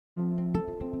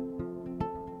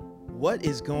What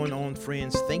is going on,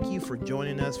 friends? Thank you for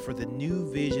joining us for the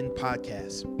New Vision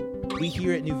podcast. We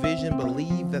here at New Vision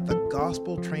believe that the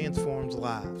gospel transforms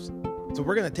lives. So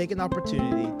we're going to take an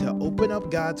opportunity to open up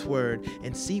God's word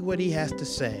and see what he has to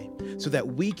say so that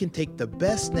we can take the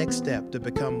best next step to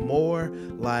become more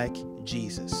like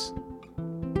Jesus.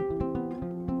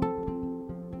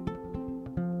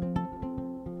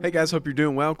 Hey guys, hope you're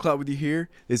doing well. Cloud with you here.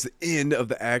 It's the end of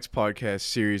the Acts podcast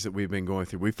series that we've been going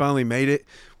through. We finally made it.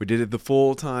 We did it the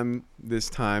full time this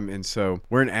time. And so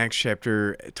we're in Acts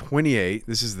chapter 28.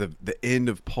 This is the end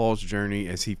of Paul's journey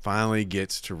as he finally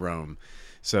gets to Rome.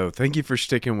 So thank you for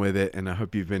sticking with it, and I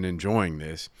hope you've been enjoying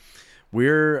this.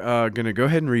 We're going to go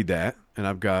ahead and read that, and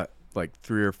I've got like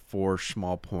 3 or 4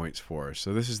 small points for us.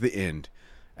 So this is the end.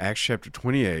 Acts chapter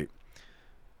 28,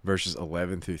 verses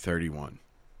 11 through 31.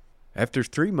 After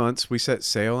 3 months, we set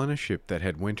sail on a ship that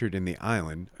had wintered in the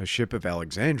island, a ship of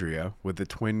Alexandria, with the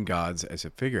twin gods as a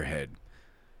figurehead.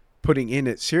 Putting in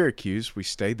at Syracuse, we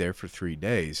stayed there for 3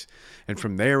 days, and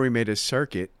from there we made a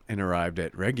circuit and arrived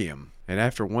at Rhegium. And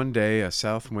after 1 day, a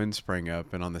south wind sprang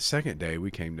up, and on the second day we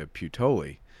came to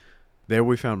Puteoli. There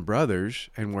we found brothers,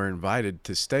 and were invited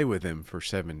to stay with them for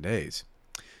 7 days.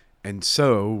 And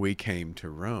so we came to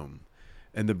Rome.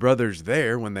 And the brothers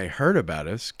there, when they heard about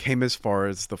us, came as far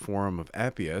as the Forum of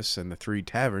Appius and the 3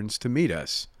 taverns to meet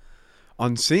us.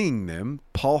 On seeing them,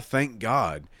 Paul thanked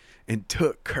God and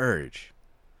took courage.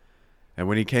 And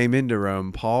when he came into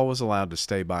Rome, Paul was allowed to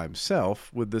stay by himself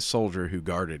with the soldier who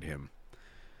guarded him.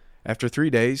 After 3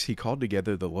 days, he called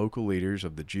together the local leaders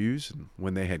of the Jews, and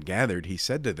when they had gathered, he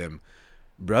said to them,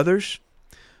 "Brothers,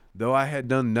 though I had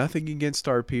done nothing against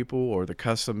our people or the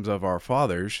customs of our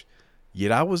fathers, yet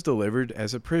I was delivered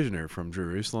as a prisoner from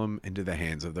Jerusalem into the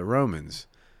hands of the Romans.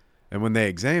 And when they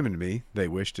examined me, they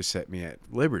wished to set me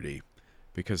at liberty,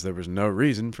 because there was no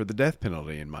reason for the death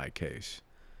penalty in my case.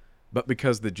 But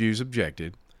because the Jews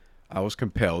objected, I was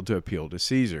compelled to appeal to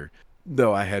Caesar,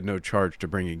 though I had no charge to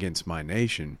bring against my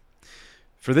nation.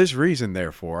 For this reason,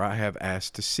 therefore, I have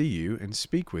asked to see you and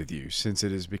speak with you, since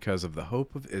it is because of the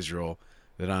hope of Israel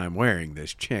that I am wearing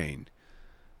this chain."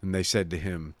 And they said to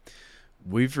him,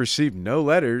 "We've received no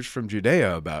letters from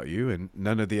Judea about you, and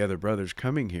none of the other brothers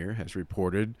coming here has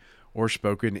reported or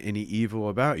spoken any evil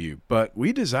about you. But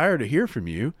we desire to hear from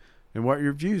you and what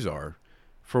your views are.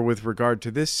 For with regard to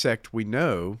this sect, we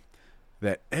know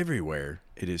that everywhere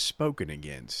it is spoken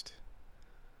against."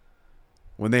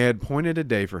 When they had appointed a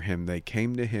day for him, they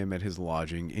came to him at his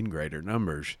lodging in greater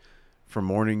numbers. From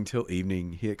morning till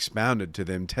evening he expounded to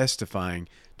them, testifying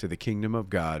to the kingdom of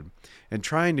God, and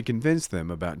trying to convince them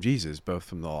about Jesus, both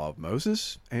from the law of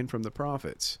Moses and from the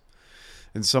prophets.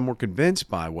 And some were convinced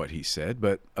by what he said,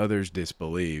 but others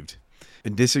disbelieved.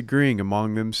 And disagreeing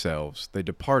among themselves, they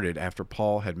departed after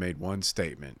Paul had made one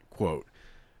statement, quote,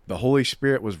 "The Holy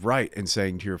Spirit was right in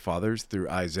saying to your fathers through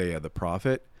Isaiah the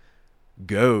prophet,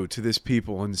 'Go to this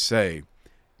people and say,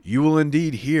 you will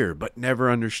indeed hear, but never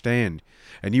understand,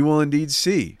 and you will indeed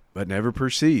see, but never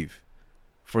perceive.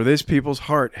 For this people's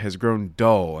heart has grown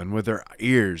dull, and with their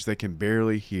ears they can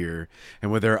barely hear,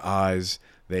 and with their eyes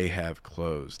they have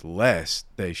closed, lest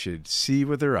they should see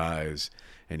with their eyes,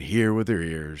 and hear with their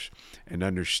ears, and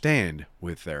understand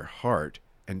with their heart,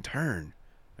 and turn,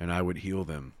 and I would heal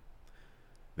them.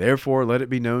 Therefore let it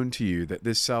be known to you that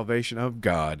this salvation of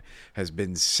God has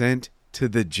been sent to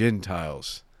the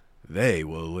Gentiles. They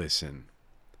will listen.'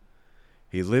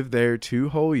 He lived there 2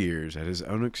 whole years at his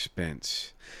own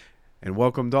expense, and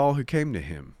welcomed all who came to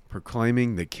him,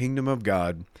 proclaiming the kingdom of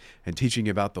God and teaching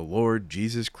about the Lord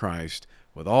Jesus Christ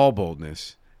with all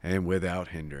boldness and without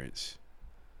hindrance."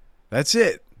 That's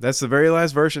it. That's the very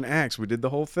last verse in Acts. We did the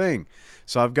whole thing.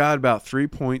 So I've got about 3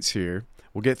 points here.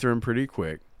 We'll get through them pretty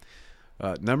quick.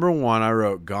 Number 1, I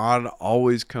wrote, God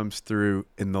always comes through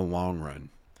in the long run.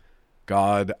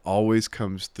 God always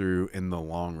comes through in the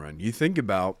long run. You think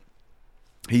about,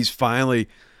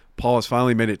 Paul has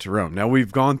finally made it to Rome. Now,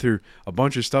 we've gone through a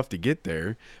bunch of stuff to get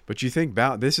there, but you think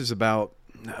about, this is about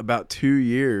 2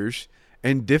 years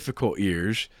and difficult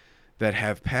years that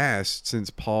have passed since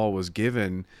Paul was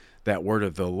given that word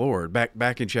of the Lord.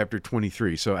 Back in chapter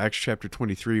 23. So Acts chapter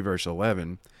 23, verse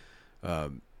 11,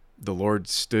 the Lord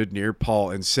stood near Paul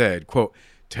and said, quote,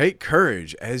 "Take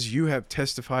courage, as you have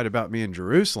testified about me in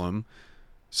Jerusalem,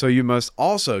 so you must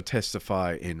also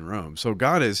testify in Rome." So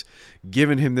God has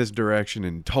given him this direction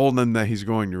and told him that he's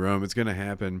going to Rome. It's going to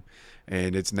happen.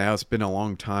 And it's been a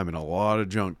long time and a lot of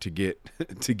junk to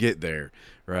get there,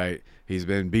 right? He's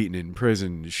been beaten in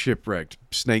prison, shipwrecked,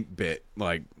 snake bit,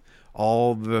 like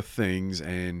all the things.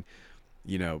 And,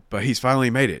 but he's finally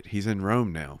made it. He's in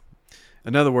Rome now.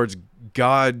 In other words,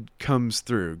 God comes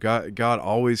through. God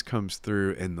always comes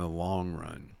through in the long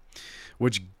run,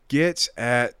 which gets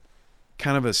at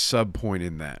kind of a sub point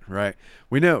in that, right?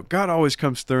 We know God always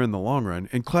comes through in the long run.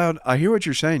 And Cloud, I hear what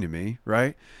you're saying to me,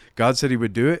 right? God said he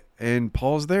would do it, and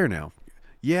Paul's there now.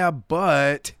 Yeah,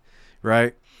 but,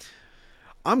 right?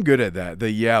 I'm good at that.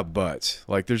 The yeah, but.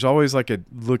 Like, there's always like a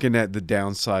looking at the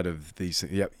downside of these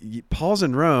things. Yeah, Paul's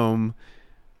in Rome.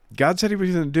 God said he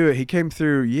was going to do it. He came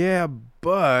through. Yeah,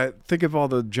 but think of all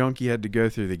the junk he had to go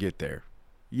through to get there.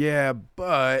 Yeah,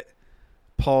 but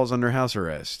Paul's under house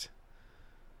arrest.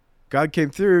 God came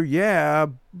through. Yeah,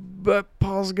 but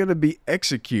Paul's going to be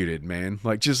executed, man.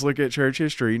 Like, just look at church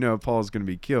history. You know, Paul's going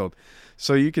to be killed.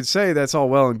 So you could say that's all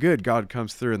well and good. God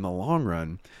comes through in the long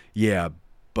run. Yeah,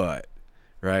 but,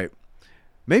 right?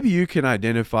 Maybe you can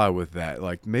identify with that.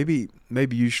 Like, maybe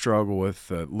you struggle with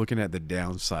looking at the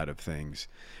downside of things.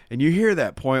 And you hear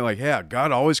that point, like, yeah,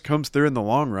 God always comes through in the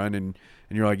long run. And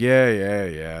you're like,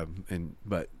 yeah.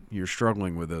 But you're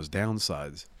struggling with those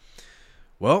downsides.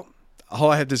 Well,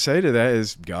 all I have to say to that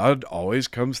is God always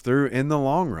comes through in the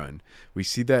long run. We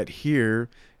see that here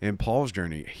in Paul's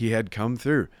journey. He had come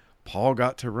through. Paul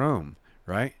got to Rome,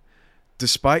 right?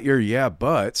 Despite your yeah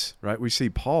buts, right? We see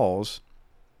Paul's.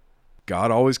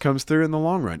 God always comes through in the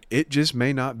long run. It just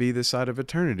may not be the side of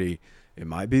eternity. It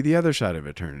might be the other side of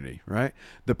eternity, right?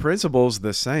 The principle's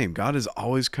the same. God is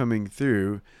always coming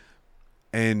through,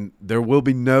 and there will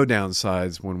be no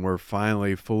downsides when we're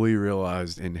finally fully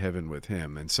realized in heaven with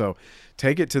him. And so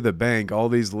take it to the bank, all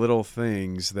these little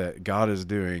things that God is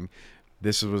doing.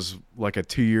 This was like a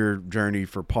 2-year journey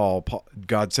for Paul.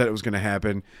 God said it was going to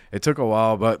happen. It took a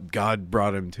while, but God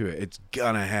brought him to it. It's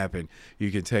going to happen. You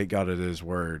can take God at his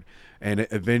word. And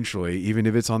eventually, even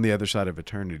if it's on the other side of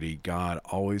eternity, God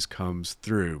always comes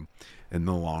through in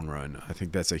the long run. I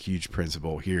think that's a huge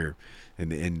principle here in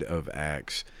the end of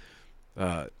Acts.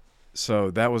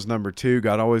 So that was number 2.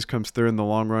 God always comes through in the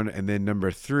long run. And then number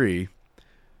 3,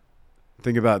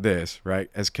 think about this,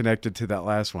 right? As connected to that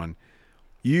last one.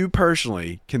 You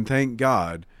personally can thank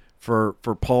God for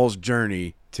Paul's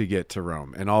journey to get to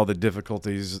Rome and all the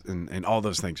difficulties and all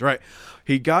those things, right?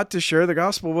 He got to share the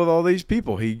gospel with all these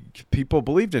people. People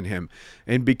believed in him.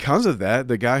 And because of that,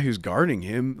 the guy who's guarding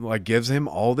him, like, gives him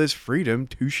all this freedom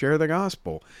to share the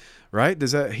gospel, right?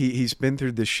 He's been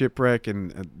through this shipwreck,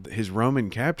 and his Roman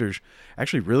captors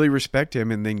actually really respect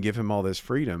him and then give him all this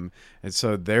freedom. And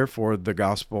so therefore the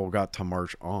gospel got to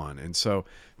march on. And so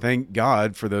thank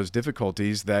God for those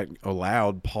difficulties that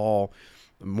allowed Paul,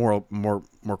 more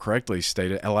correctly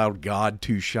stated, allowed God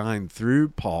to shine through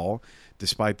Paul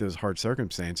despite those hard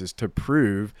circumstances to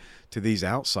prove to these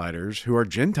outsiders who are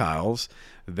Gentiles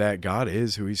that God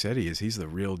is who he said he is. He's the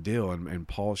real deal. And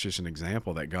Paul's just an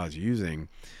example that God's using.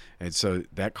 And so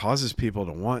that causes people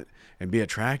to want and be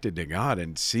attracted to God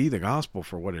and see the gospel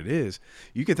for what it is.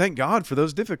 You can thank God for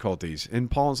those difficulties in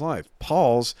Paul's life.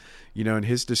 Paul's, in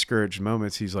his discouraged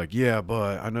moments, he's like, yeah,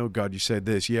 but I know, God, you said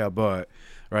this. Yeah, but,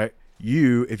 right?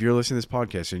 You, if you're listening to this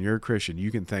podcast and you're a Christian,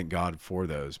 you can thank God for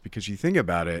those, because you think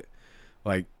about it,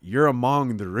 like, you're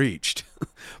among the reached.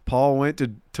 Paul went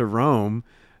to Rome,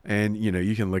 and,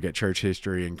 you can look at church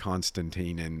history and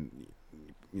Constantine and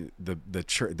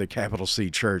the capital C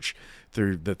church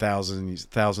through the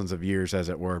thousands of years, as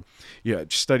it were.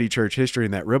 Study church history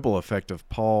and that ripple effect of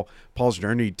Paul's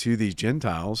journey to these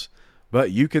Gentiles.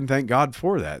 But you can thank God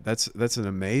for that. That's an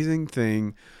amazing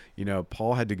thing.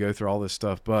 Paul had to go through all this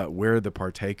stuff, but we're the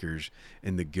partakers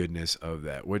in the goodness of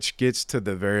that, which gets to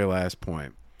the very last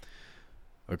point.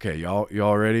 Okay,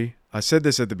 y'all ready? I said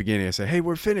this at the beginning. I said, hey,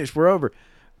 we're finished. We're over.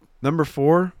 Number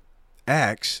 4,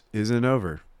 Acts isn't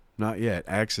over. Not yet.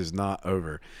 Acts is not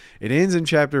over. It ends in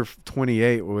chapter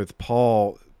 28 with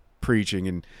Paul preaching,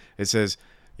 and it says,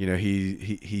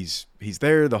 he's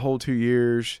there the whole 2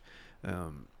 years.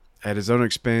 At his own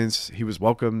expense, he was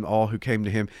welcomed all who came to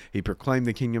him. He proclaimed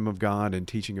the kingdom of God and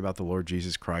teaching about the Lord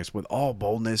Jesus Christ with all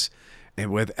boldness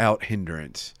and without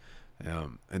hindrance.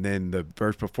 And then the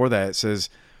verse before that, it says,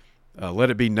 let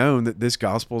it be known that this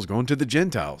gospel is going to the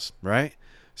Gentiles, right?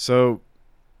 So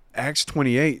Acts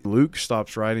 28, Luke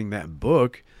stops writing that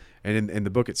book, and the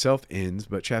book itself ends,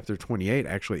 but chapter 28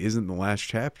 actually isn't the last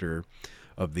chapter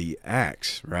of the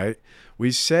Acts, right?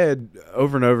 We said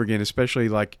over and over again, especially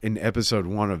like in episode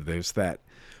 1 of this, that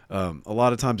a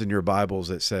lot of times in your Bibles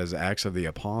it says Acts of the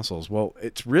Apostles. Well,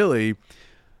 it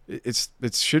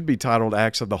should be titled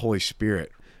Acts of the Holy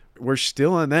Spirit. We're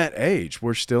still in that age.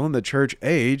 We're still in the church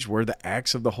age where the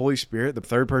acts of the Holy Spirit, the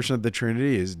third person of the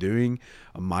Trinity, is doing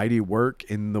a mighty work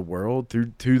in the world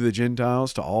to the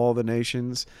Gentiles, to all the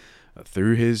nations,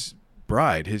 through his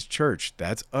bride, his church.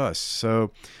 That's us. So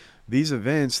these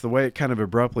events, the way it kind of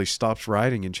abruptly stops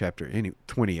writing in chapter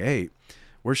 28,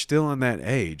 we're still in that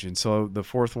age. And so the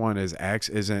fourth one is Acts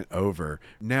isn't over.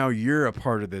 Now you're a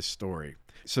part of this story.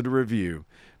 So to review,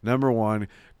 number one,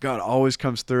 God always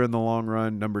comes through in the long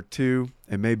run. Number two,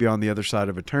 it may be on the other side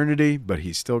of eternity, but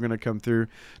he's still going to come through.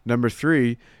 Number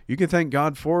three, you can thank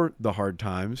God for the hard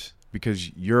times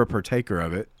because you're a partaker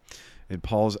of it in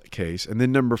Paul's case. And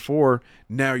then number four,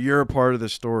 now you're a part of the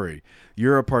story.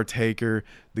 You're a partaker.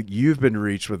 You've been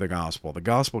reached with the gospel. The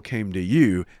gospel came to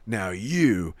you. Now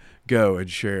you go and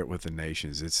share it with the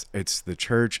nations. It's the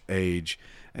church age,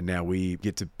 and now we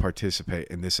get to participate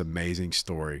in this amazing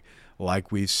story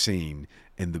like we've seen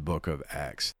in the book of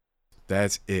Acts.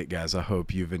 That's it, guys. I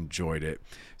hope you've enjoyed it.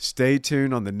 Stay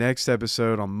tuned on the next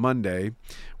episode on Monday.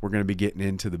 We're going to be getting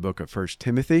into the book of 1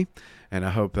 Timothy, and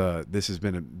I hope this has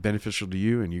been beneficial to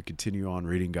you and you continue on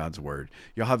reading God's Word.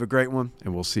 Y'all have a great one,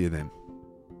 and we'll see you then.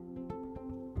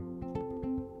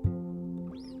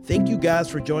 Thank you guys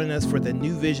for joining us for the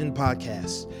New Vision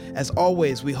podcast. As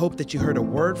always, we hope that you heard a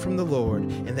word from the Lord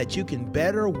and that you can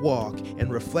better walk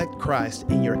and reflect Christ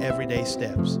in your everyday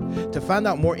steps. To find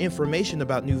out more information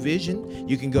about New Vision,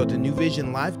 you can go to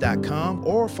newvisionlife.com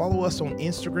or follow us on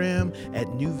Instagram at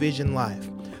New Vision Life.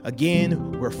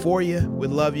 Again, we're for you, we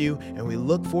love you, and we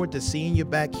look forward to seeing you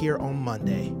back here on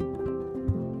Monday.